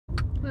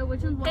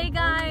Hey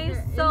guys,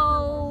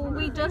 so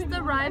we just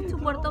arrived to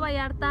Puerto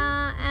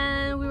Vallarta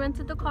and we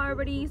rented the car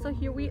already, so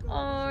here we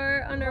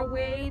are on our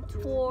way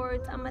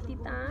towards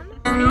Amatitan.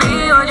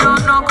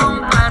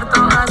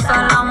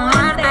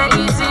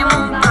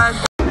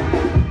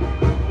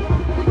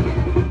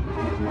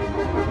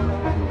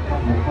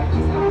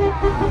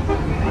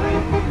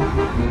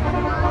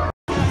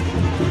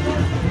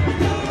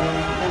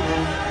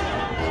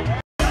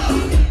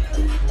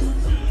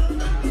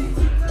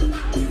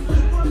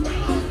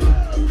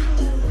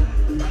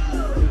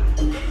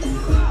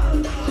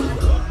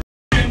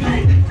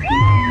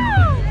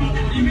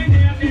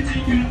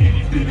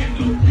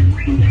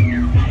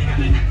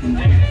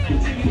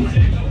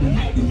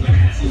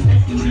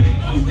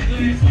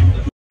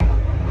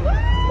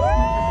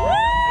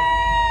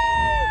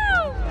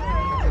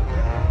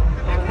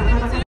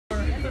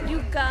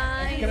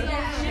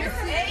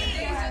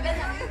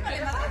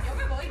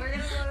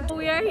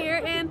 We are here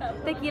in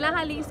Tequila,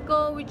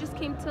 Jalisco. We just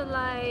came to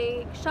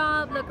like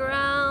shop, look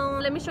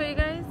around. Let me show you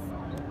guys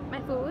my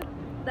food.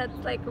 That's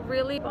like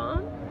really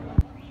bomb.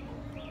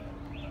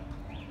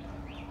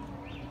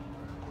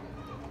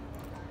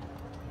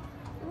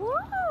 Woo!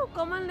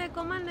 Cómanle,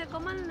 cómanle,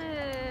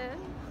 cómanle.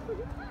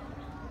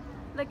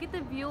 Look at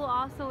the view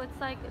also. It's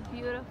like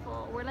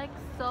beautiful. We're like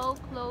so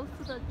close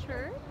to the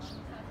church.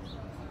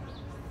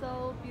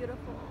 So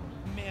beautiful.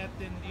 Me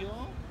atendió.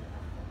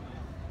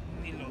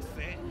 Ni lo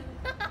sé.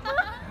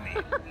 Ni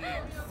lo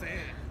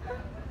sé.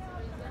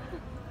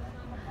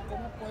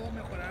 ¿Cómo puedo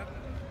mejorar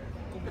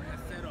como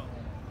mesero?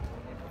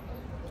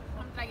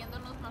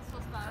 Trayéndonos más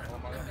tostadas.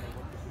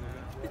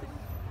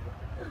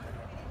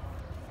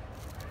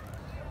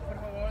 Por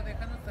favor,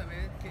 déjanos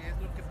saber qué es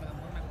lo que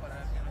podemos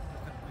mejorar en nuestro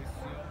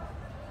servicio.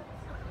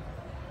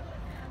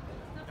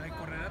 Ay,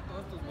 correr a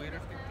todos tus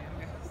waiters que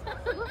tienes.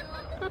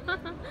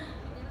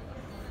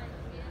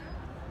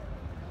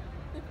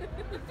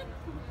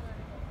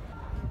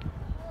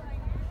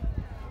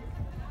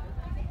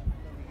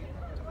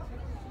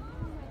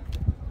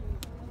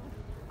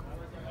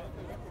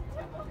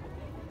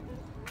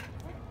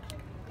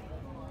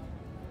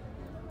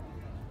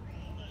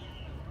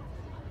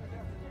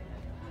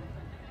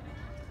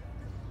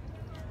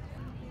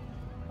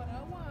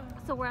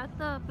 So we're at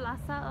the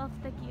Plaza of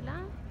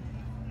Tequila.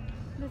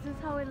 This is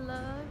how it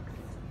looks.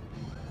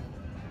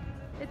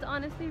 It's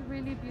honestly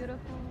really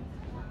beautiful.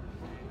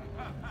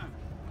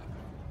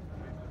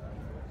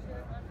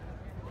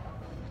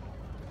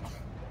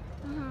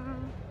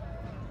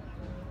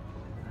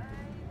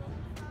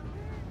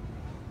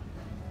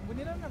 We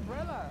need an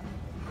umbrella.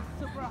 It's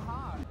super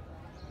hot.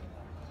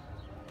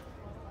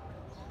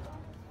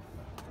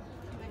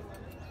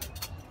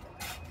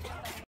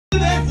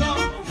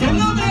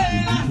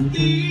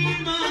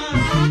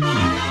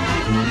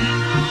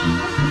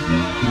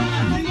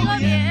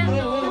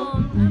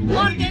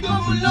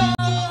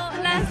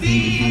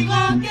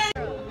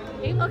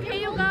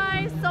 Okay, you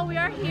guys, so we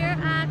are here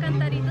at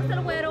Cantaritos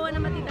El Güero in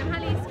Amatitan,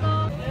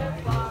 Jalisco.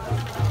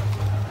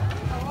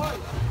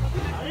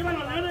 ¡Arriba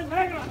los leones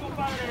negros,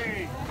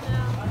 compadre!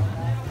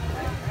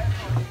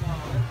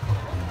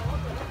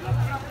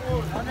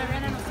 ¿Dónde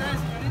vienen ustedes,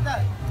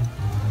 señorita?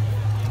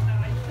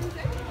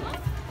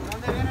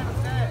 ¿Dónde vienen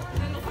ustedes?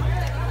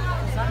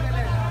 Los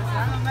Ángeles,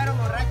 serán los meros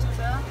borrachos,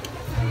 ¿verdad?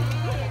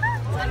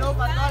 Un saludo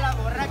para todas las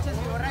borrachas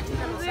y borrachos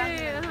de Los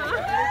Ángeles.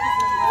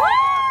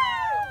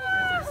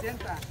 Se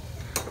sienta.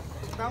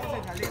 Estamos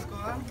en Jalisco,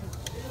 ¿verdad?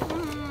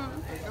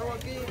 Estamos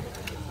aquí,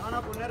 se van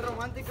a poner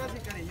románticas y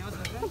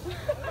cariñosas, ¿eh?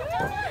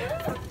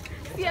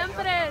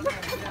 Siempre.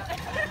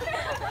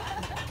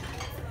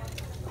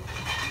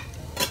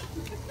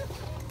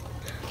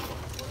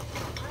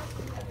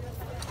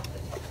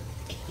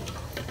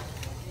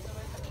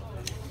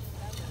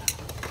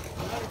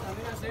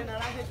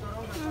 Naranja y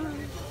toronja.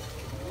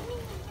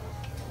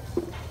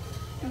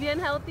 Bien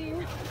healthy.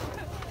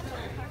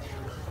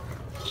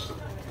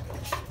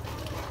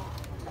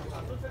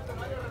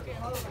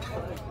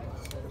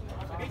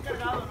 Bien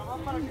cargado, nomás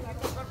para que se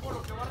tocar por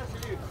lo que va a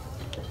recibir.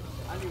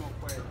 Ánimo,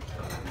 pues.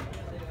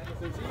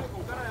 Sencillo,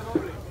 con cara de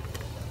doble.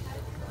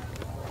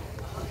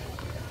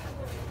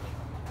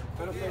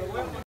 Pero se lo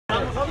voy a poner.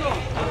 ¿Vamos nosotros?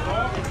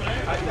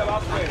 Ahí te va,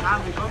 pues. Ah,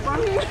 mi compa.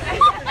 Ahí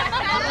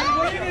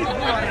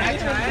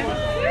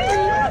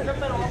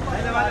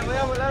le voy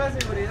a volar a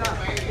seguridad.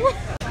 Ay,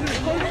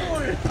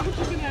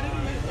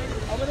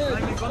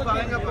 mi compa,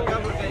 venga para acá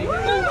porque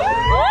dijeron.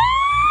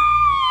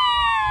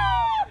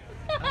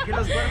 Aquí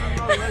los cuernos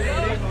no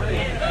duelen,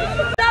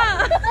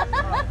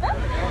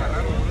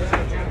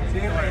 sí,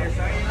 güey,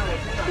 está ahí en la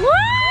bolsita.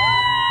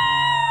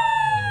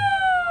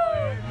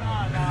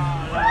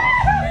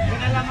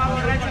 ¿Quién es la más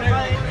borracha,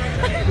 padre?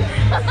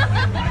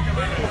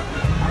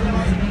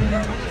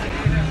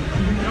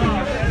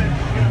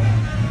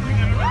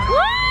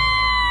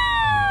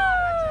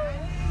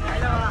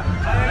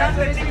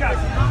 Adelante, chicas.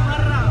 No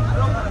amarra,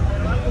 broma,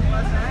 pero algo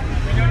pasa, ¿eh?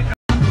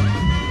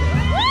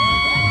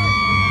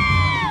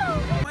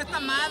 Esta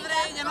madre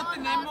ya no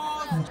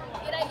tenemos.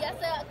 Mira, ya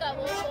se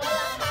acabó toda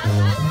la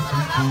casa.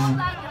 Estamos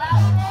tan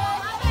grandes.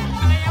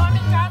 Me la llevo a mi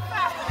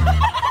casa.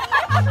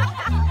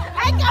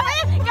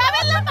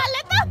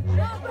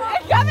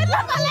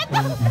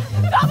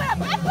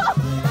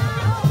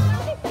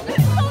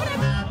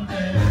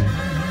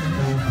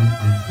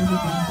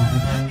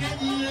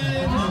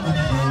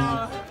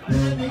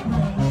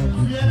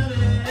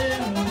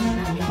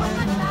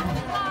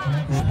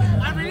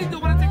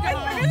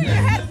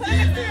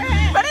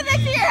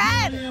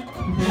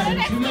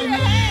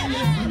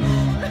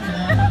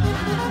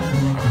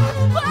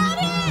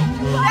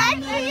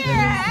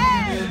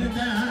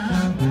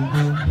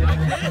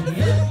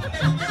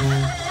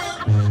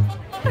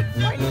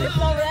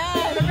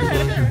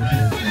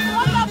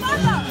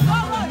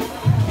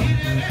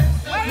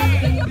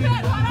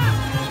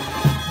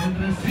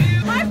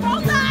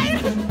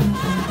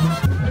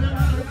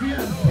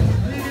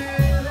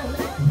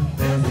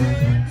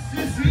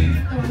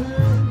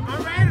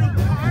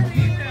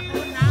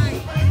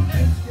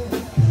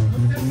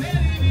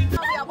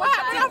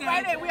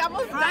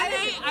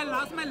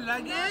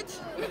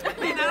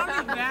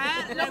 only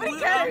that, like, Nobody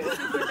cares.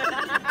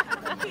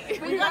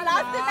 We got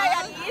lost in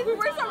Nayarit.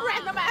 We're some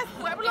random ass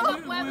pueblo.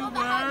 We Pueblo were.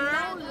 that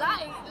has no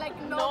light. Like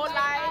no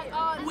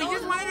light. We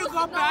just wanted to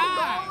go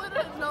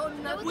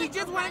back. We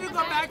just wanted to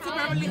go back to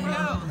Beverly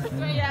Hills.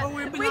 Yeah.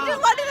 Where we We belong.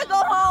 just wanted to go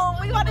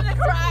home. We wanted to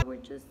cry. We're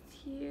just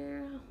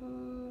here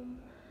home,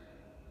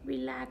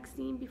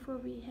 relaxing before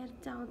we head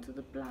down to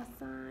the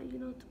plaza, you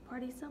know, to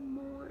party some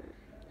more.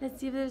 Let's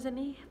see if there's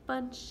any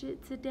fun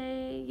shit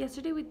today.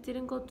 Yesterday we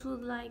didn't go to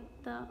like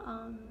the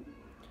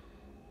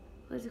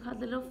what is it called,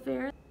 the little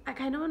fair. I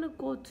kind of want to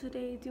go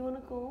today. Do you want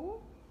to go?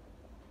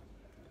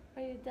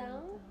 Are you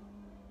down?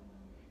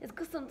 It's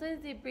because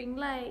sometimes they bring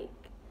like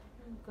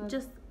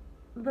just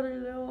the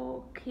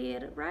little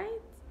kid rides,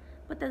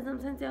 but then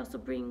sometimes they also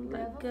bring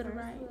like good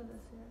rides.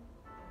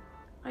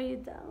 Are you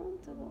down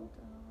to go?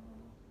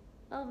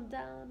 I'm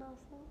down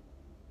also.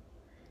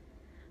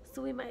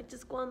 So we might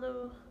just go on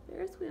the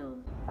Ferris wheel.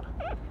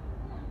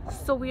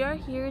 So we are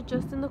here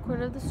just in the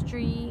corner of the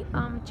street,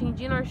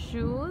 changing our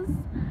shoes.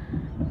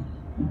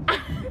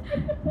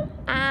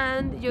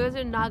 And you guys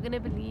are not gonna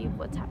believe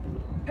what's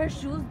happening. Her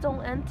shoes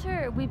don't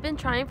enter. We've been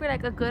trying for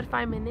like a good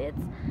 5 minutes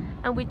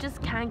and we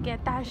just can't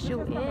get that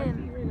shoe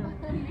in.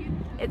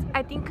 It's,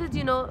 I think cause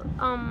you know,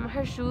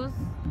 her shoes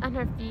and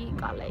her feet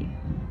got like,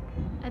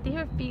 I think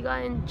her feet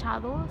got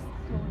hinchados.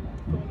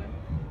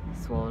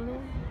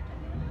 Swollen.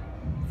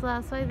 So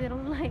that's why they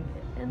don't like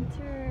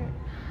enter.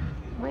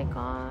 Oh my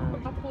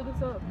god. I'll pull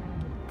this up.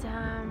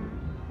 Damn.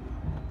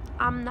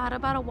 I'm not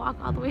about to walk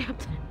all the way up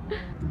there.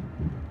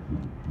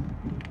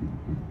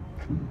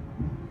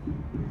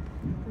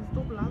 It's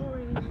doblado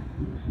already.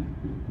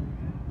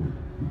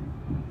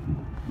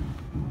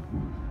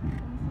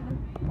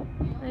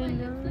 I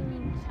know.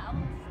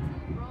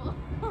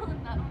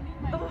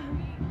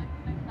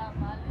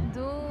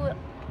 Dude,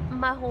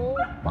 my whole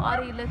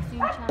body looks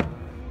hinchado.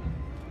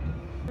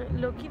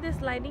 Low-key,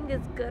 this lighting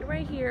is good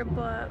right here,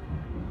 but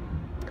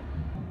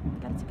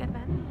gotta take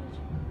advantage.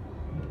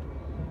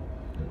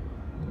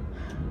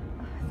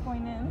 It's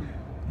going in.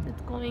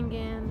 It's going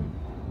in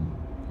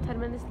 10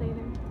 minutes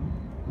later.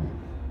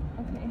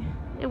 Okay.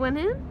 It went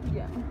in?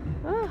 Yeah.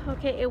 Oh,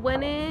 okay, it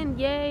went in.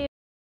 Yay.